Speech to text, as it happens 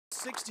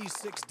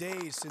66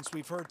 days since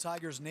we've heard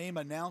Tiger's name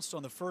announced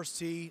on the first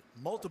tee.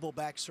 Multiple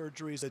back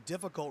surgeries, a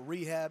difficult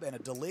rehab, and a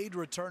delayed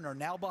return are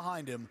now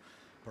behind him.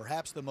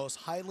 Perhaps the most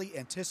highly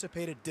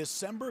anticipated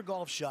December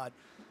golf shot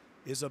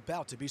is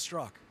about to be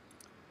struck.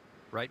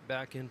 Right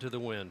back into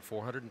the wind,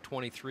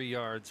 423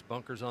 yards,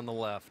 bunkers on the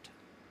left.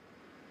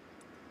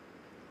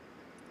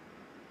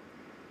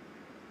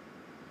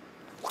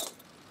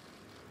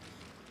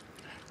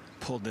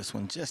 Pulled this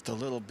one just a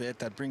little bit.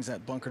 That brings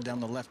that bunker down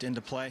the left into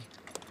play.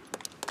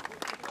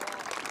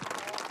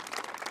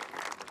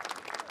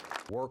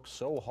 Worked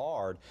so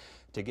hard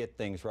to get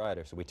things right.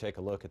 So we take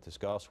a look at this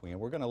golf swing,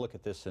 and we're going to look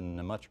at this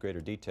in much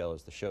greater detail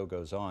as the show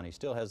goes on. He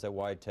still has that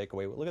wide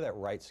takeaway. Look at that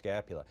right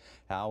scapula,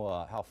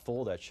 how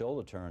full that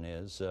shoulder turn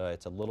is.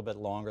 It's a little bit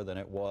longer than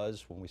it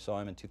was when we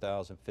saw him in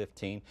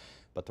 2015,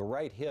 but the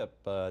right hip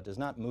does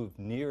not move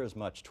near as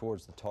much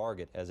towards the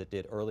target as it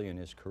did early in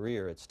his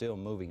career. It's still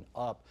moving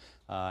up,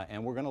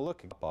 and we're going to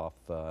look off.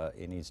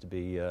 It needs to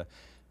be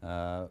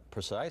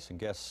precise and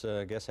guess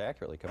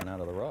accurately coming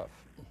out of the rough.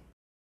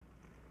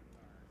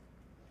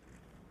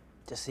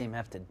 Just see him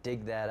have to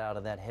dig that out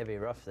of that heavy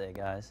rough there,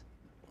 guys.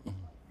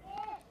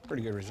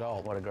 Pretty good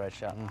result. What a great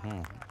shot.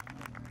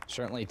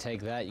 Certainly take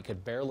that. You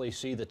could barely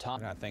see the top.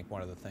 And I think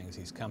one of the things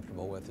he's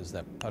comfortable with is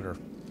that putter.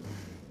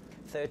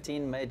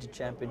 13 major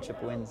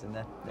championship wins in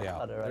that putter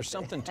right there's there.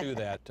 something to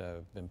that.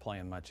 Been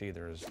playing much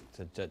either, is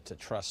to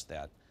trust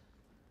that.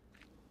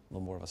 A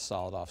little more of a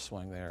solid off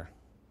swing there.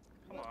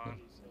 Come on.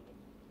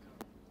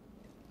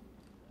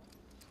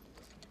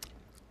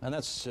 And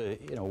that's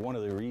you know, one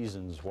of the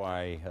reasons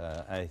why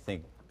I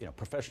think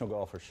professional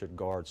golfers should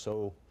guard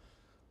so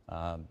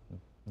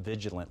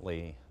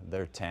vigilantly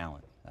their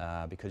talent,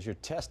 because you're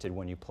tested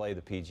when you play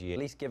the PGA. At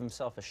least give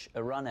himself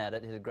a run at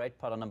it. Hit a great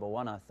putt on number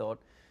one, I thought.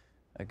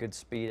 A good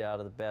speed out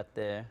of the bat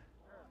there.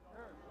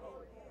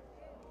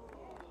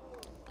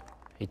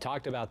 He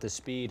talked about the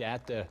speed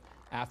after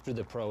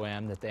the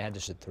Pro-Am that they had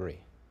just at 3.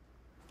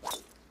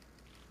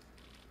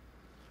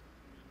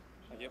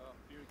 Yep.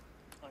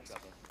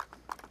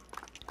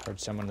 Heard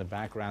someone in the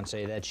background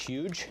say that's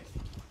huge.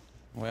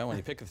 Well, when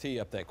you pick the tee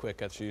up that quick,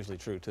 that's usually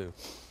true too.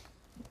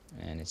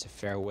 And it's a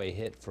fairway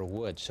hit for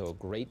Woods, so a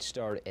great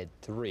start at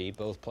 3.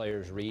 Both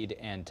players, Reed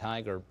and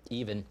Tiger,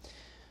 even.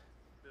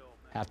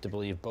 Have to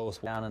believe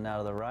both. Down and out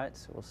of the right,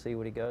 so we'll see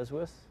what he goes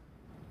with.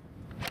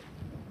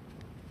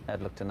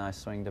 That looked a nice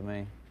swing to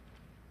me.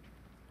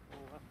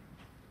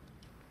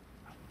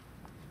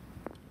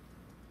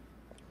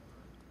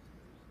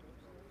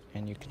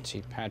 And you can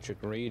see Patrick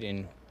Reed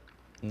in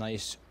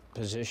nice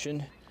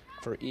position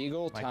for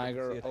eagle.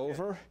 Tiger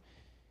over.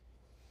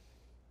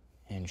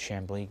 And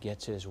Chambly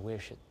gets his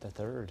wish at the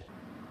 3rd.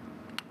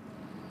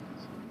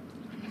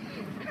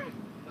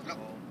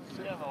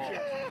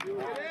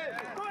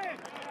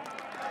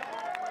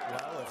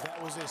 Well, if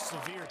that was a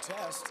severe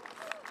test,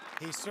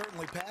 he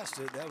certainly passed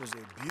it. That was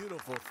a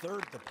beautiful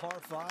 3rd at the par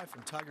 5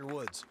 from Tiger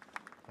Woods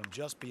from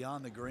just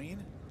beyond the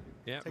green.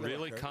 Yeah,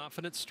 really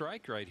confident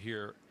strike right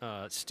here,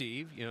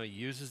 Steve. You know, he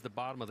uses the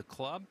bottom of the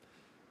club.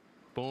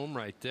 Boom,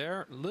 right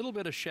there. A little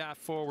bit of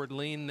shaft forward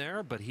lean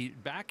there, but he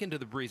back into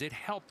the breeze. It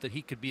helped that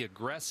he could be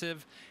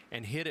aggressive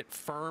and hit it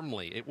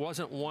firmly. It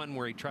wasn't one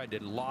where he tried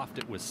to loft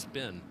it with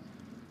spin.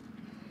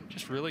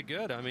 Just really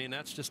good. I mean,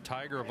 that's just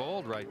Tiger of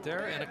old right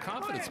there, and a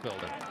confidence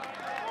builder.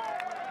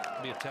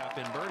 Be a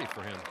tap-in birdie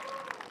for him.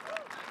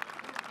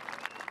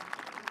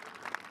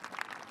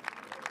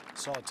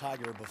 Saw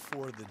Tiger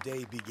before the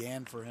day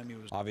began for him. He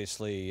was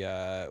Obviously,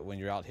 when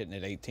you're out hitting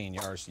at 18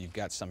 yards, you've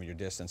got some of your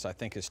distance. I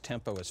think his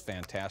tempo is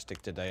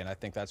fantastic today, and I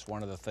think that's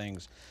one of the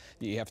things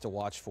you have to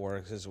watch for,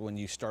 because when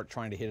you start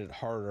trying to hit it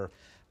harder,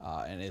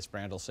 and as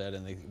Brandel said,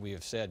 and we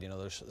have said,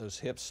 those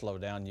hips slow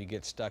down, you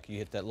get stuck, you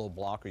hit that little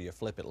block, or you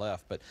flip it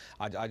left. But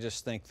I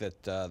just think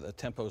that the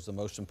tempo is the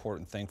most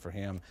important thing for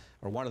him,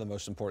 or one of the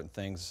most important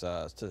things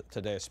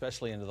today,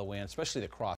 especially into the wind, especially the cross.